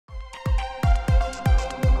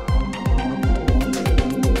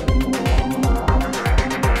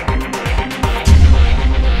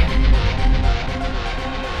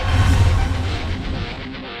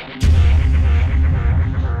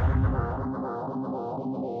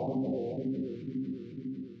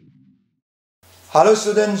Hello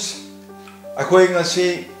students, I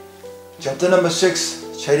am chapter number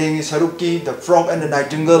 6, Chairing Saruki, the Frog and the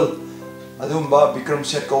Nightingale. Adumba Bikram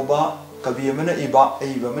set Koba, Kabiyamana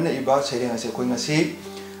Iba, Mana Iba, Chairing as a Queen Asi,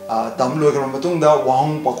 Tamlu Matunda,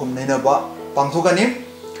 Wahang Pakum Ninaba, Pangtokani,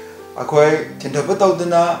 Akoi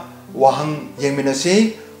Tintabataudana, Wahang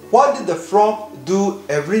Yeminasi. What did the frog do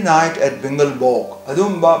every night at Bengal Bog?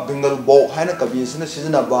 Adumba Bengal Bog, Hana Kabiyasana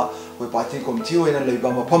Seasonaba, with Patikum Tio and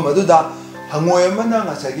Labama Pamaduda. Hangoyamana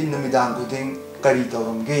ngasagi numidang kuting kari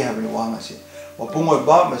tawram ge habni wangasi mapung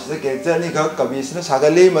ba masida character ni ka kabisna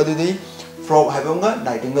sagale madudi frog habonga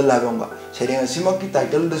nightingale habonga sering asima ki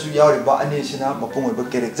title da su yawri ba ani sina mapung ba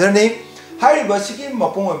character ni hari ba siki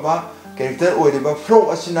mapung ba character oi ba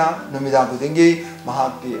frog asina numidang kuting ge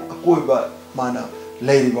mahaki akoi ba mana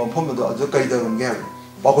lady ba phom do ajo kari tawram ge habni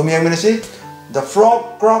ba ko miyang minasi the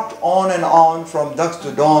frog croaked on and on from dusk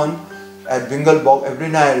to dawn at Bengal Bog every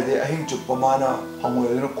night. They ahing chupamana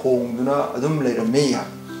hangoyuna khongduna adum leirame.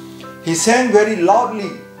 He sang very loudly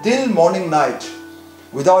till morning night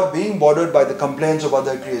without being bothered by the complaints of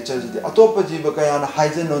other creatures. Atopa jiba kaya na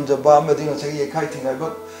haizen onjaba madinga sagi ekai thingai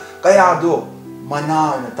ba kaya do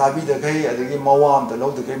mana na tabi da kai adagi mawam da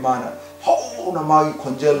log da kai mana ho na magi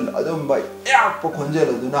khonjel adum ba yak pa khonjel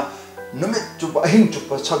aduna numit chupa ahing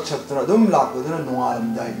chupa chak chak duna adum lak duna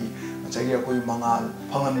nungalam dai 자기가 거의 망할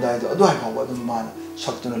방함다에도 어두할 하고 어둠 많아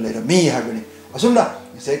석도는 내려 미 하거니 어숨나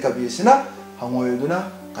세가 비스나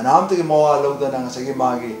항오에도나 가나암되게 모아로도나 자기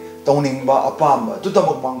마기 동닝바 아빠amba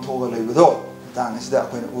뚜따먹 방토가 레이도 당시다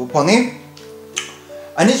거의 우방이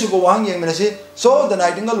아니주고 왕행면시. So the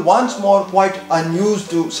nightingale, once more quite unused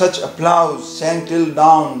to such applause, sang till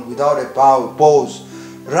dawn without a pause.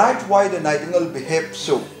 Right why the nightingale behaved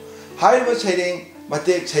so. 하이버 체링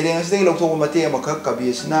마테 체링에서 lokto고 마테 막각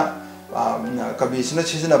가비스나 Kabisina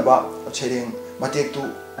Chisinaba, Chering, Matek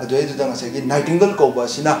to Aduedang Sagi, Nightingale Koba,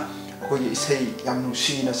 Sina, Koyi say, Yam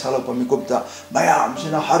Shina, Salapamikupta, Mayam,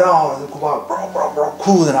 Sina, Hara, the Kuba,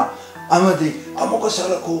 Kudana, Amadi, Amoko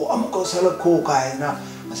Salako, Kaina,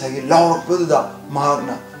 Asagi, Laura Buddha,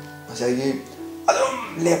 Magna, Asagi,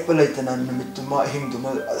 Adam Lepalatan and Mituma, him to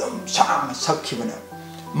Adam Sham, Sakibana.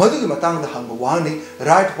 Madu matang the hango wani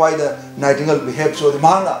right why the nightingale behaves so the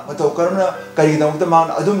mana matokarna kari dang the man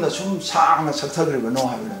adumna sum sang na saktagri no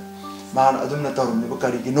havina man adumna tarum ni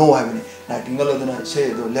kari ki no havini nightingale aduna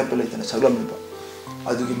say do lepalate na saglam ba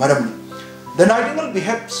adugi maramni. The nightingale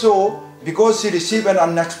behaved so because she received an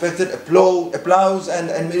unexpected applause and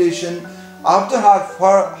admiration after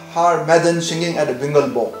her maiden singing at the Bengal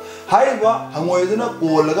Bog. Haiba hangoyduna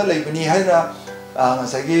kolaga leibani haina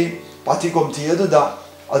ngasagi patikom tiaduda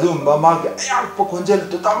Adumba Magi Ayakpa Konjel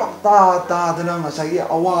to Tamakta Tadana Masagi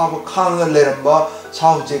Awa Kanga Leramba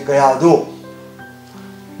Sauche Gayado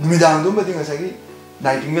Numidang Dumbading Asagi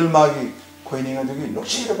Nightingale Magi Coining and the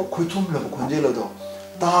Noshira Kutum Congelado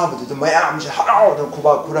Tab to the Mayam Hao the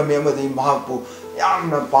Kuba Kuramema the Mahapu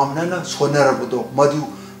Yamna Pamnana Sonarabudo Madu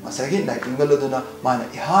Masagi Nightingale Duna Mana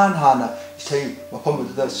Ihan Hana say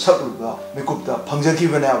Mapamu the Sakuba Mikupta Pangzaki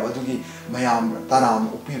Vana Badugi Mayam Tanam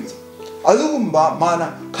Upiv. Alumba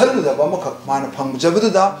mana kaluda bamaka mana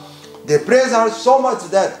pangjabuda. They praised her so much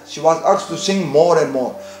that she was asked to sing more and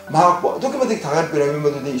more. Mahakbo documentic tagat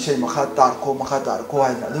piramid di say makata ko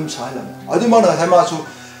ay adum salam. Adumana hamasu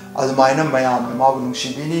adumaina mayam mabu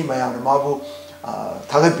nungsibini mayam mabu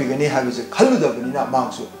tagat bigani habise kaluda bunina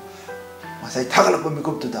maksu. Masay tagalak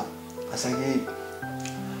bumikuptuda. Asagi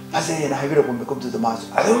masay na habira bumikuptuda mas.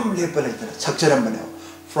 Adum lepalita sakcharam baneo.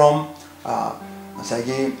 From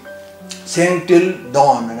masagi sang till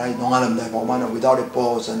dawn and I don't know without a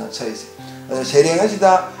pause and it says saying as the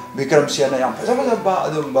Bikram Siana Yam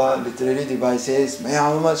Adumba literary devices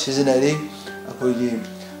Mayama seasonary Akogi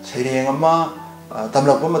saying ama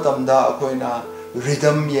Tamlapamatamda Akoina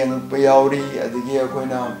rhythm yang Payauri Adigi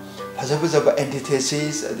Akoina Pasapus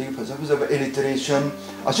antithesis Adi Pasapus alliteration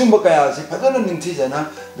Asumbakaya Padana Nintizana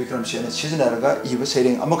Bikram Siana seasonaraga Eva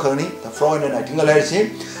saying Amakani the frog and Nightingale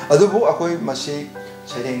Adubu Akoi Masi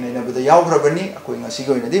Saying Nana the Yavrabani, Akoing a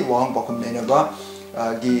cigar in the Wang Bakum Nenaba,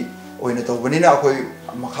 Gi Oinatobanina, Akoi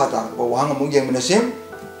Makata, Wang among young Minasim.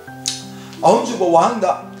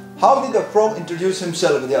 Aunjubawanda, how did the frog introduce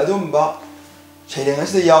himself? The Adumba, saying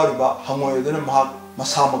as the Yauriba, Hamoyaduna Mahak,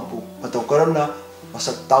 Masamapu, Patokarana,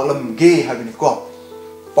 Masak Talam Gay having a cop.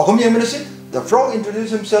 Bakum Yaminasim, the frog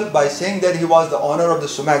introduced himself by saying that he was the owner of the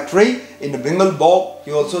sumac tree in the Bengal Bog.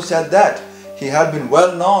 He also said that he had been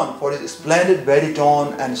well known for his splendid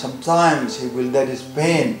baritone and sometimes he wielded his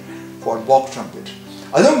pen for bog trumpet.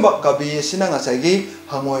 Adumba kabi sinang asagi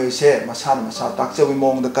hangoy se masana masa taksa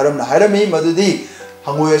wimong the karam na harami madudi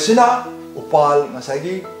hangoy sina upal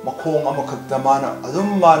ngasagi makhong amakhakta mana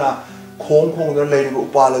adum mana khong khong da leiriba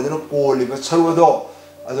upal aduna koliba charudo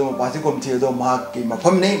adum pati komthi do mahak ki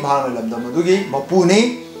mafamni mahang lamdam adugi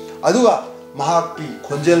mapuni aduga mahak ki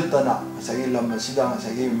khonjel tana ngasagi lam asida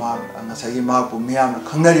ngasagi mahak pu miyam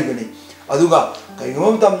khangnari bani aduga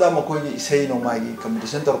kaigum tamda makoi isei nongmai gi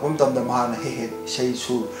competition torkum tamda mahana he isei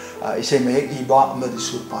sur isei mek iba amadi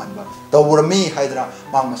sur panba tawurami haidra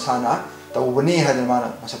mang masana tawbani haidra mana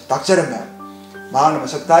masak takcharam mahana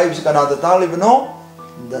masak tai bis kana da talibno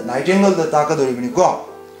the Nightingale da takadori bani ko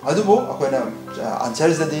adubo akoina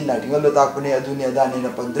answers da di Nightingale da takpani aduni adani na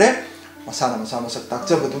pandre masana masak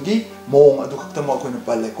takchabadugi mong adu khaktama akoina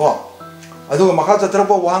palle ko aduga makha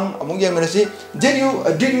chatrapa wang amung yang menasi did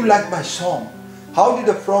you like my song? How did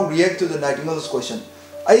the frog react to the Nightingale's question?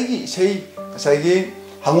 Aigi sei saigi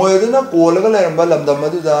hangoyadana kolaga leramba lamdam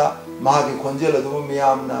aduda mahagi khonjel adu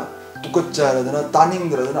miyamna tukutcharadana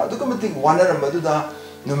taningdradana aduga matik wanaramba aduda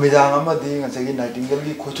numidang amadi ngasagi Nightingale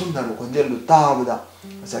gi khochumnaru khonjel lu tabada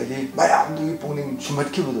ngasagi mayamdu gi pungning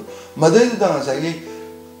sumatkibudu madaiduda ngasagi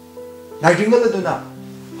Nightingale aduna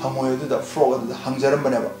hangoyaduna frog aduna hangjaram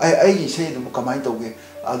baneba ai sei dum kamai tawge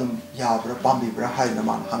adum yabra pambibra haina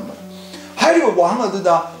man hangba hairiba wahang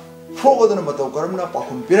aduda frog aduna mataw karamna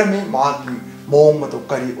pakhum pirami magi mong mataw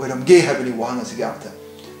kari oiramge habini wahang asigi after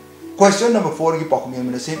question number 4 gi pakhum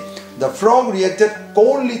yamina se the frog reacted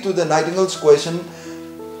coldly to the Nightingale's question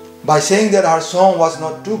by saying that her song was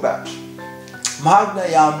not too bad magna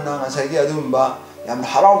yamna ngasagi adumba yamna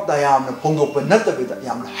harauta yamna phongdokpa natabida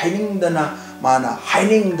yamna hainingdana mana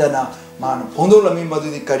hainingdana mana phongdolami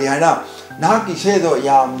madudi kari haina nahaki sedo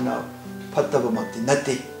yamna phattaba makti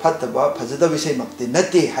natti phattaba phajadaba sei makti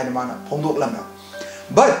natti haina mana phongdoklamna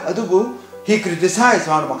but adubu he criticized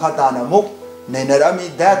mana makhatana muk nainarami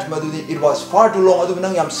that madudi it was far too long adubu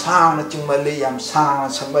nang yam sangna chingmalli yam sangna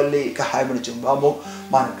sangmalli ka haibana chingba muk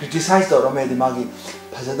mana criticize tawrame di magi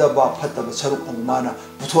phajadaba phattaba saruk mana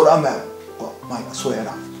puthorama ko mai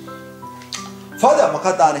asoyara further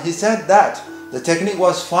makhatana he said that the technique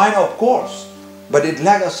was fine, of course, but it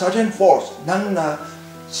lacked a certain force. Nangna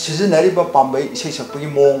sizinariba pambai isei sakpagi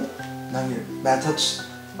mong nang methods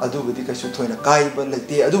adu budi kasu thoina kai ba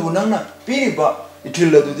lete adu nangna piriba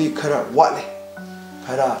itil adudi khara wale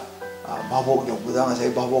khara babok yobuda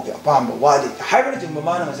ngasai babok ya pamba wale haibra jing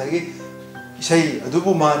mana ngasai isei adu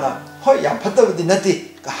bu mana hoi yam phatta budi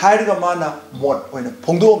nati ka hairga mana mod oina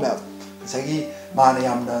phongdo me ngasai mana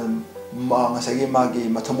yamna ngasagi magi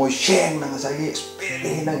mathamoi sheng na ngasagi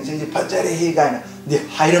spirit na ngasagi phajare hi gaina di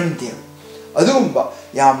hairam de adugumba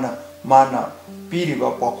yamna mana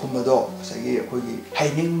piriba pakhumado ngasagi akogi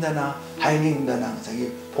hainingdana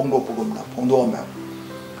ngasagi phongdopugumna phongdoma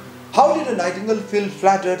how did the Nightingale feel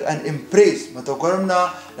flattered and impressed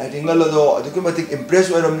matokaramna Nightingale do adukumatik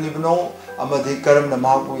impressed oiram libno amadi karamna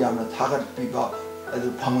mabu yamna thagat piba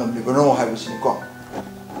adu phanglam libno haibusini ko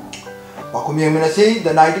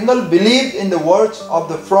the Nightingale believed in the words of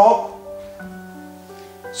the frog,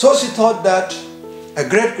 so she thought that a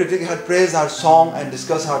great critic had praised her song and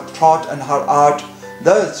discussed her thought and her art.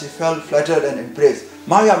 Thus she felt flattered and impressed.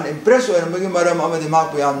 Mayam impressed or magi maram amadi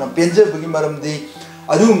maku yamna penje bagi maram di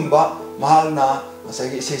adumba mahalna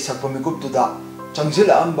masagi sei sakpamikup tuda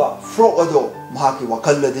changsila amba frog ado mahaki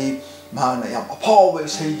wakalladi mahana yam apawa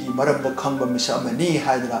sei maram da khangba misa amani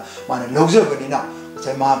haidra mana logjabanina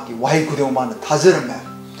say mahaki wahi kudong mana thajarame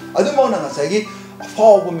adumona ngasagi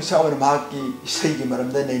afaw misa or mahaki sei gi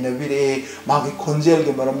maramda nainabire mahaki khonjel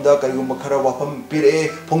gi maramda karigumba khara wafam pire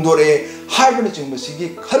phongdore haibana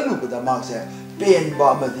chingmasigi khallubuda mahse pen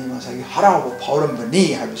ba amadi ngasagi harawa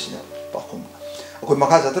phauram-bani haibasina pakhum akoi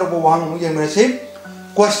makha jatrabo wang mu yengmase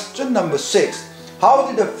question number 6 how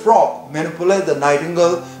did the frog manipulate the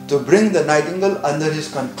Nightingale to bring the Nightingale under his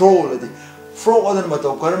control the frog adan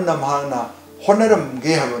mataw karamna mahana honoram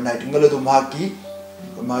ge have Nightingale do magi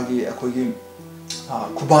akogi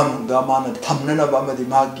kubam da mana thamnana ba amadi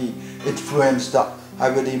magi influence da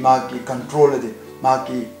habadi magi control de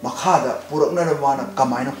magi makhada purakna mana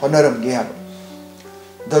kamaina honoram ge have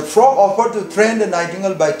the frog offered to train the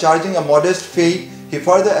Nightingale by charging a modest fee. He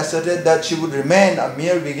further asserted that she would remain a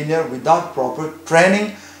mere beginner without proper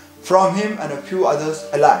training from him and a few others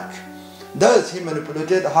alike. Thus he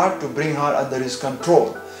manipulated her to bring her under his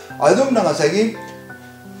control. Adum na ngasagi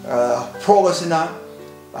frog asina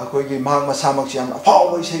akogi mag masamak siyam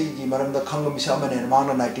apaw sei gi maramda khangam bisa mane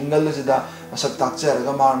mana Nightingale sida masak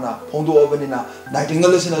takcharaga mana phongdo abanina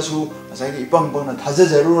Nightingale sina su ngasagi ipang na thaja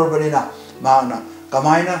jarur abanina mana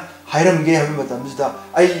kamaina hairam ge habi matam sida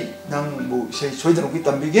ai nang bu sei soidanu ki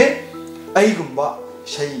tambige ai gumba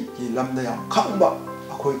sei gi lamda yam khangba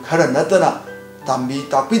akoi khara natana tambi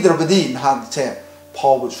takpi drabadi nahak che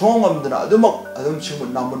phaw song amdana adumak adum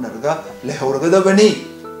chimut namun narga lehorga da bani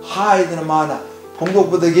hai dana mana phongdok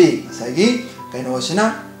badagi sagi kaino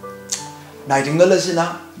sina Nightingale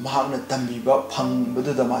sina mahakna tambi ba phang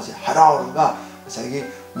badu da ma se harauraga sagi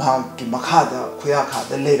mahak ki makhada khuya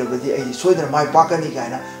khada leirabadi ai soidana mai pakani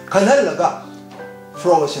kaina khanhalaga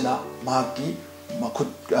frog sina mahaki makhut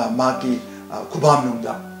mahaki khubam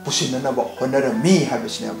nungda pusinna ba honara mi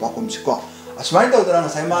habisne bakum siko asmai dawdana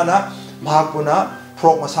sai mana mahakuna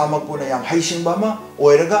frog masamakuna yam haisingba ma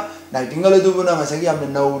oiraga Nightingale dubuna ngasagi yamna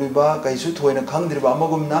nauriba kaisu thoina khangdriba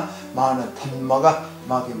amagumna mana thammaga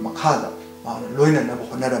magi makhada mana loina na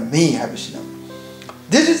honara mi habisna.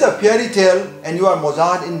 This is a fairy tale and you are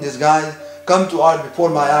Mozart in disguise. Come to art before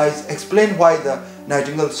my eyes. Explain why the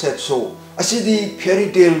Nightingale said so. Asidi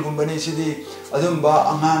fairy tale gumbani sidi adumba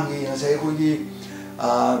angangi ngasai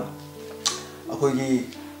akogi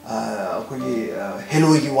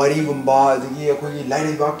hello gi wari gumba adigi akogi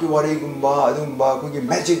laini baki wari gumba adumba akogi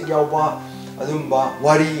magic yauba adumba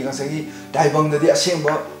wari ngasai daibang dadi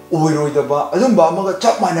asengba oiroi daba adumba amaga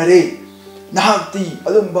chap manare nahakti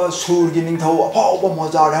adumba surgi ningthau aphauba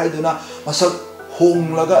Mozart haiduna masak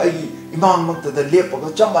honglaga ai imang makta da lepaga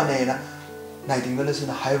chap manena Nightingale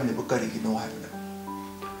sina hayone bakari gi no hayona.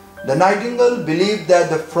 The Nightingale believed that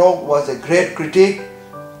the frog was a great critic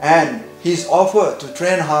and his offer to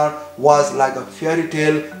train her was like a fairy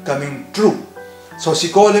tale coming true. So she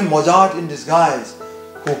called him Mozart in disguise,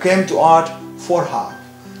 who came to art for her.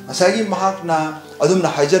 Asagi mahakna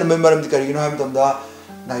adumna hajar memberam dikarigino hamtamda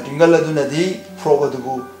Nightingale aduna di frog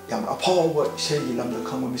adubu yam aphawa isegi lamda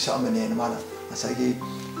khangba misa amane mana asagi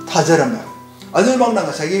thajarame adu mangna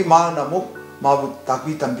asagi mana muk mabu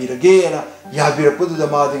takbi tambirage na yabirapudu da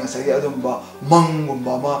ma ding asagi adumba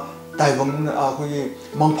mangumba ma daibang akogi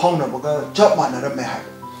mangphawna baga chap manarame ha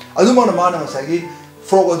adumana mana asagi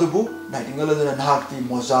frog adubu Nightingale aduna nahakti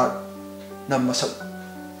Mozart na masak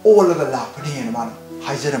olaga lapani na mana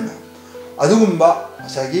haijarame adugumba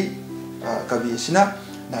asagi kabi sina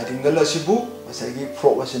Nightingale asibu asagi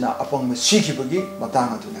frog asina apang sikibagi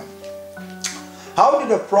matang aduna. How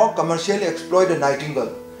did a frog commercially exploit a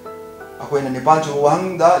nightingale? Akoina Nepal chu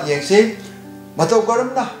wangda yengse matau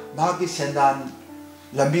karamna magi sendan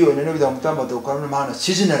lambi oina no bidamta matau karamna mana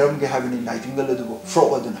seasinaram ge habini Nightingale adubu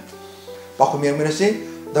frog aduna bakum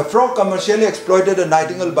yengmenase the frog commercially exploited a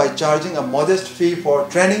nightingale by charging a modest fee for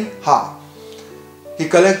training her. He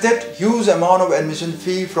collected huge amount of admission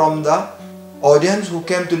fee from the audience who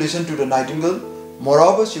came to listen to the Nightingale.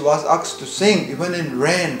 Moreover, she was asked to sing even in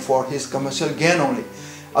rain for his commercial gain only.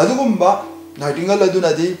 Adugumba Nightingale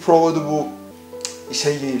aduna di frog adubu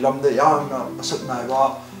isai lamda yamna masak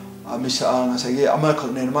naiba misa ngasagi amal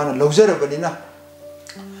khakne mana lawjarabanina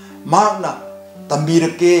magna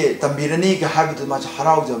tambirani ka habitu ma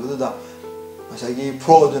harau jabuda ngasagi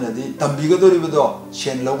frog aduna di tambigadoribudo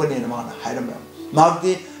shen lawgani mana hairama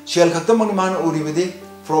magdi shel khaktamang mana uribadi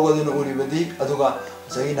frog aduna uribadi aduga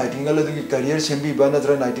asagi Nightingale adugi career sembi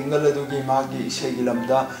banatra Nightingale adugi magi isegi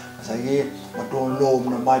lamda asagi maton lom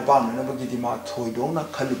na mai pang na bagi di ma thoidong na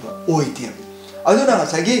khaliba oite aduna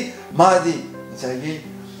asagi madi asagi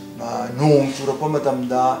nong churapa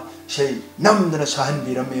matamda sei namdana sahan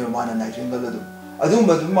birame mana Nightingale adu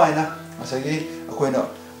maina asagi akoina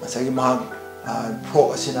asagi ma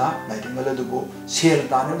frog asina Nightingale adugo sel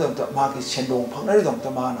tanu dam ta magi sendong phangnari dam ta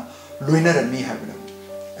mana luinara mi habina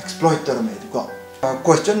exploiter me ko.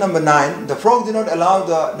 Question number 9. The frog did not allow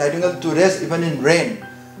the Nightingale to rest even in rain.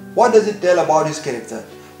 What does it tell about his character?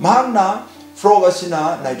 Mahagna frog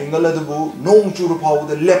asina Nightingale adubu nong churu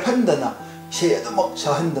phawda lephandana se adamak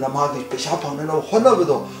sahandana mahagi pesha phangna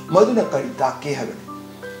honabado maduna kari takke habani.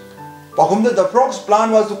 Pakumda the frog's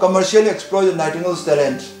plan was to commercially exploit the Nightingale's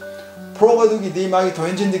talent. Frog adugi di magi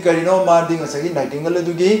thoinjin di karino marding asagi Nightingale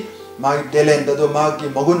adugi magi talent ado magi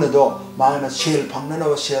magun ado magna sel phangna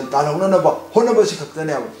no sel talongna na ba honaba si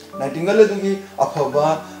khaktane Nightingale adugi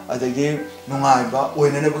aphaba adagi nungai ba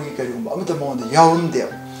oina na bagi karigumba amata monda yawum de.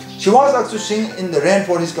 She was asked to sing in the rain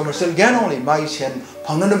for his commercial gain only. Magi sen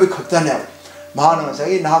phangna na ba khaktane mahana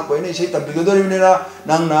sagi na ko ine sei tambigadori nera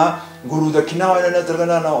nangna guru da khina na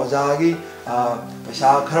targana na ojagi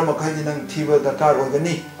paisa kharama khaidi nang thiba dakar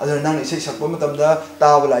ogani aduna nang isei sakpa matamda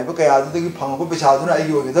taba laiba kaya adudagi phangko paisa aduna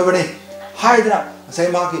aigi ogedabani haidna sai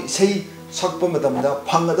ma ki isei sakpa matamda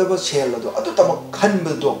phangadaba sel ado adu tama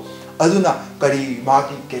khanbado aduna kari ma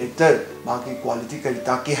ki character ma ki quality kari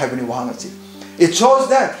taki habani wahangasi. It shows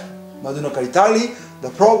that maduna kari tali the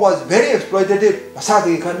frog was very exploitative.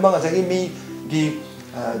 Masati khanba ngasagi mi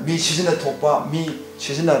seasona thokpa mi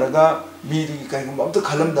seasona raga mi du kai gum amta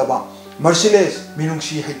khalam daba merciless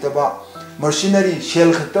minungsi haitaba mercenary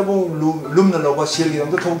shell khaktabu lumna loba shell gi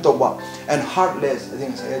dong thong toba and heartless I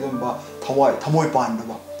think say adum ba thamoi pan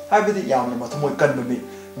ba habidi yamna ma thamoi kan ba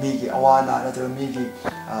mi gi awana natra mi gi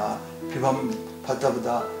phibam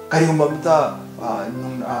phatabda kariyumamta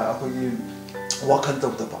nun akhoi wakhal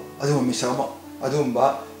tawda ba adum mi sama adum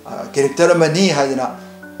ba character mani hadina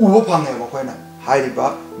ubo phange ba khoina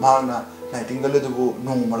hairiba magna Nightingale dubu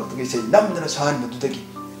nung malak say namdana sahan madudagi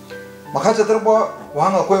makha chatarba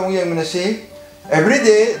wang akoy mong yang minasi every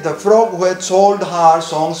day the frog who had sold her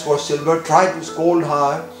songs for silver tried to scold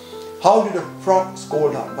her. How did the frog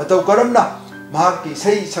scold her? Matau karamna mahak ki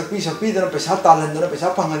say sakpi dana paisa talan dana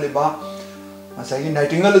paisa phangaliba asagi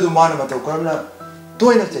Nightingale du man matau karamna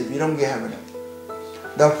toina chai biram ge habana.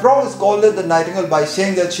 The frog scolded the Nightingale by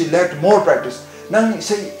saying that she lacked more practice. Nang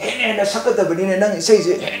say hena sakata bani nang say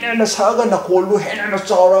hena saga na kholu hena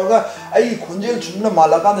chauraga ai khunjel chumna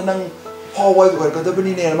malaka nang pawai gorkada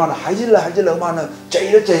bani ne mana hajil mana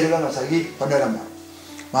chaira ngasagi panarama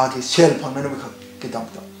magi sel phangna no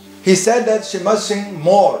kitamta. He said that she must sing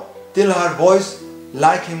more till her voice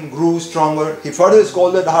like him grew stronger. He further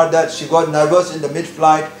scolded her that she got nervous in the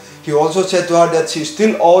mid-flight. He also said to her that she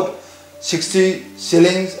still owed 60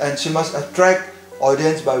 shillings and she must attract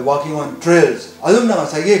audience by walking on trails. Adum na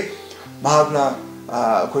sagi mahagna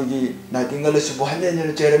koigi Nightingale si bohale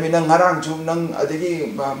ni cherami nang ngarang chung nang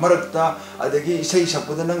adegi marakta adegi sei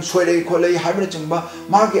sapuda nang soirei kholei habna chungba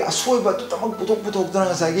magi asoiba tu tamak putok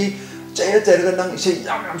dana sagi chaira nang sei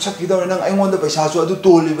yam sakidor nang aingonda paisa su adu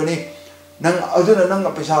toli bani nang aduna nang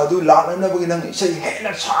paisa adu lakna na bagi nang sei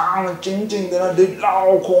hena sang ching dana de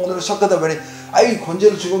lao khong dana sakada bani ai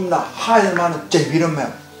khonjel chugum na hail man chaibiram me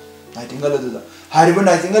Nightingale du hariba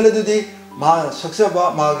Nightingale du di ma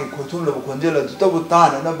saksaba ma gi khothum lo khonjel du tabu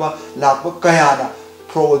tan na ba lakba kaya na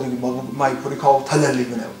pro du mai puri khau thalali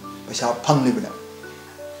bana paisa phangli bana.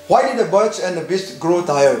 Why did the birds and the beasts grow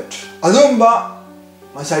tired? Adumba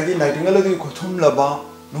masagi Nightingale du khothum la ba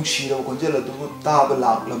nungshira khonjel du ta ba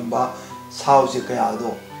lak lamba sao se kaya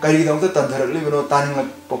do kari dong ta tandharakli bano taning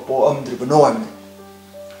popo amdri bano amne.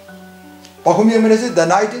 The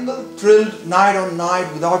Nightingale thrilled night on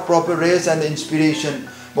night without proper rest and inspiration.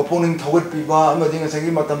 Mapuning thawat piba amading sagi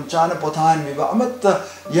matam chana pothan piba amatta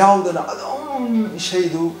yaudana adum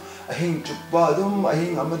shaidu ahing chukba adum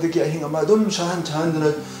ahing amadiki ahing amadum shahan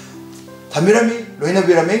chandana thamirami loina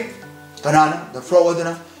birami kanana the frog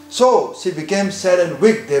adana. So she became sad and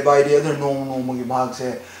weak day by day. Other no magi mag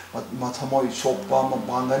se mathamoi shoppa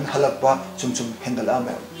mapangan halakpa chum hengala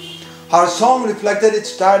me. Her song reflected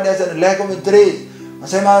its tiredness and lack of interest.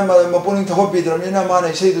 Masay mapuning thakop bidramina man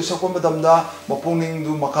ay say do sa kumadamda mapuning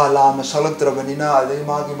du makala masalak trabanina aday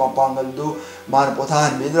magi mapangal du man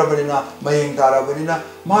pothan bidrabanina mayeng tarabanina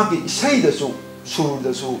magi say da su sur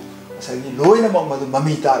da su masay loy na madu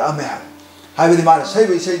mamitar ame habidi man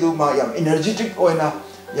say du ma yam energetic oina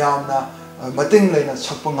yamna mating laina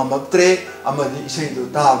sakpang amaktre amadi say du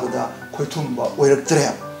tabada khoithumba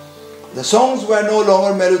oiraktre. The songs were no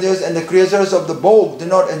longer melodious and the creators of the bow did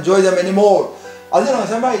not enjoy them anymore. Aduna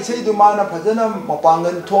sama isai du mana phajana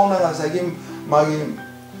mapangan thongna ngasagi magi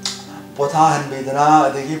pothan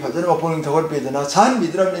bedana adegi phajana mapuning thawat bedana chan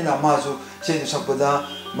bidramni na masu sei du sakpada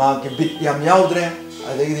magi bit yam yaudre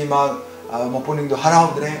adegi ma mapuning du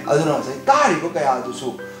haraudre aduna sai tari ko kaya du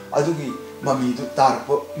su adugi mami du tar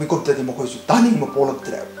po mikopta di mokoi su taning mo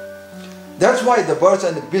polaktre. That's why the birds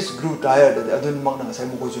and the beasts grew tired.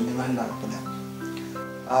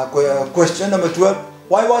 Question number 12.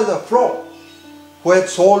 Why was the frog who had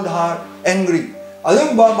sold her angry?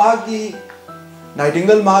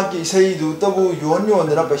 Nightingale magi say do tabu yon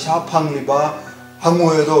na paisa phangliba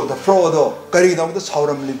hangoedo the frog do kari dam the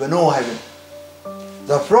sauram libano heaven.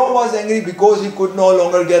 The frog was angry because he could no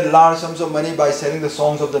longer get large sums of money by selling the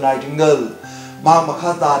songs of the Nightingale. Ma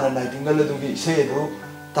makhata na Nightingale do say do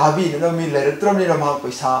tabi na mi leratram ni ma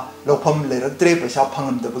paisa lopham leratre paisa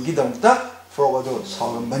phangam da bagi damta frog do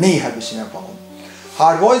sauram bani habisina pakom.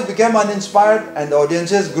 Her voice became uninspired and the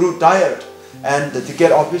audiences grew tired and the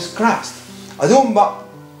ticket office crashed. Adumba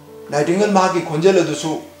Nightingale magi khonjel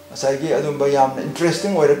adusu asagi adumba yamna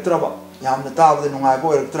interesting oiraktraba yamna tabda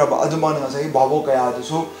nungaibo oiraktraba aduma ngasagi babo kaya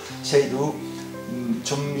adusu seidu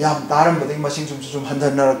chum yam taram bading masing chum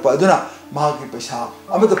handanarakpa aduna magi paisa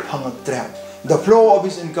amada phangaktre. The flow of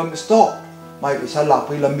his income stopped. My paisa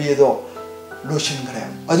lakpai lambi do loshin kare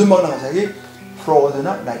aduma ngasagi frog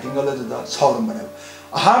aduna Nightingale da sauram bane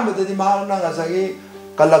ahambadadi mahana ngasagi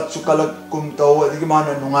kalak kum tau adigi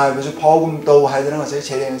mana nungai basu phawgum tau haidana ngasai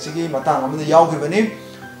chereng sigi matang amada yaugibani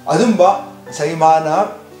adumba ngasai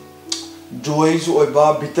mana joy su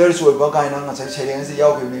oiba bitter su oiba kaina ngasai chereng si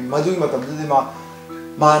yaugibani madui matamdadi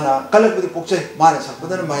mana kalak budi pokche mana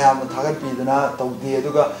sakpadana mayam thagat pidana tawdi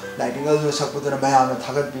aduga Nightingale sakpadana mayam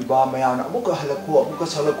thagat piba mayam amuka halakko amuka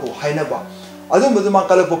salakko haina ba adum badu ma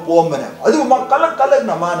kalak po mane adu ma kalak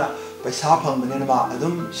na mana paisa phangmane ma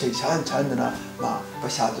adum sei san chandana ma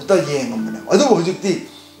paisa du ta yeng amane adu hojukti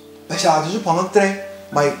paisa du phangaktre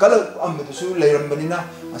mai kalak amdu su leiram banina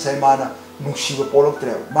asai mana nuksiba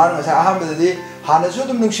poloktre mana asai aham badi hana su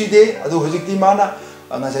dum nukside adu hojukti mana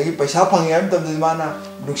ngasagi paisa phangi am tam mana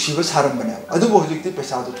nuksiba saram bane adu hojukti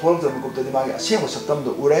paisa du tholok dam ko tadi magi asem saktam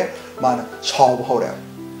do ure mana chaw hore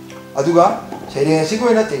aduga sere si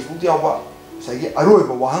ko na textbook yawa sagi aroi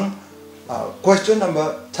ba wang question number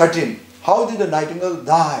 13 how did the nightingale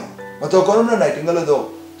die mato korona nightingale do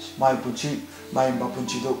mai punchi mai ma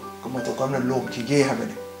punchi do mato korona lom ki ge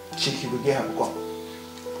habane chikhi ge habko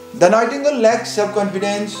the nightingale lacked self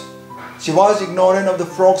confidence. She was ignorant of the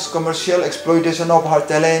frog's commercial exploitation of her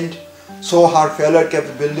talent, so her failure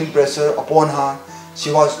kept building pressure upon her.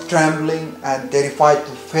 She was trembling and terrified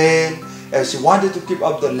to fail as she wanted to keep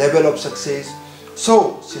up the level of success.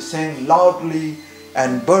 So she sang loudly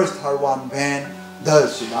and burst her one vein.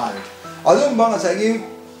 Thus she died. Adum bang asagi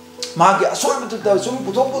magi asoy betul sum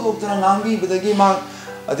putok tena ngambi bedagi mag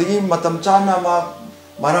adagi matam chana mag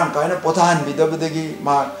marang kaina potahan bida bedagi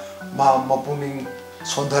mag mapuning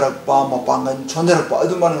sondarakpa mapangan sondarakpa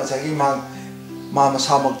aduman ngasagi ma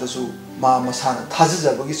masamak tasu ma masana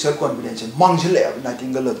thajajabagi self confidence mangshile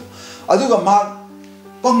Nightingale aduga ma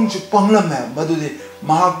pangchu panglam ha madudi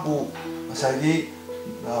mahapu ngasagi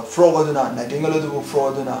frog aduna Nightingale du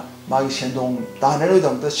frog aduna magi sendong tanero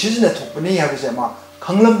dang ta season thokpani habise ma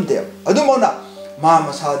khanglam de adumona ma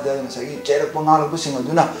masada ngasagi cherak pangal bu sing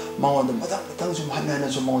aduna mangonda matang sum hamena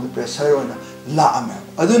sum mangonda pressure ona la ama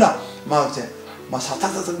aduna ma se masa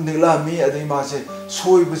tak nila mi adai ma se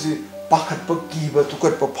soi busi pakhat pakki ba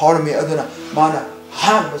tukat pa phar mi aduna mana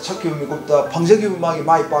ham sakyu mi gupta phangjagi magi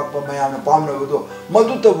mai pak pa mayam na pamna bu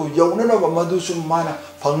madu tabu yauna na ba madu sum mana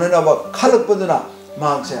phangna na ba khalak paduna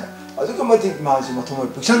ma se aduka mati ma se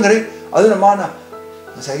mathumai piksang gare aduna mana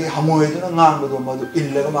masagi hamoi duna ngang bu madu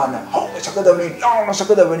illa mana haw sakadabni launa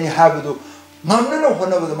sakadabni habudu ngamna na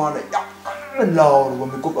hona bu mana yak laur bu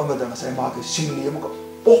mi kup amada masai ma ke singli amuka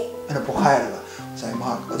pok ana pokhaira sai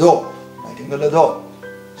mak ado Nightingale ado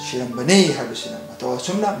siram bani habisina mato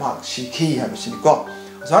sumna mak sikhi habisini ko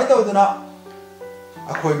sai to duna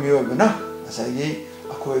akhoi miyo bana sai gi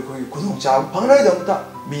akhoi kudong cha phangnai dongta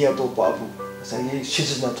mi ato pa bu sai gi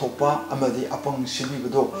sijna thokpa amadi apang sibi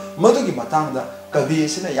bado madugi matangda kabi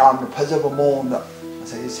sina yamna phajaba monda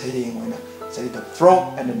sai sairi ngoina sai the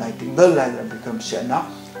frog and the Nightingale line become shana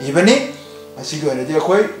even asigi wana dia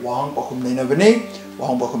khoi wang pakhum nei na bani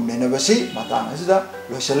wang pakhum nei na basi matang asida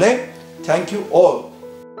losale thank you all.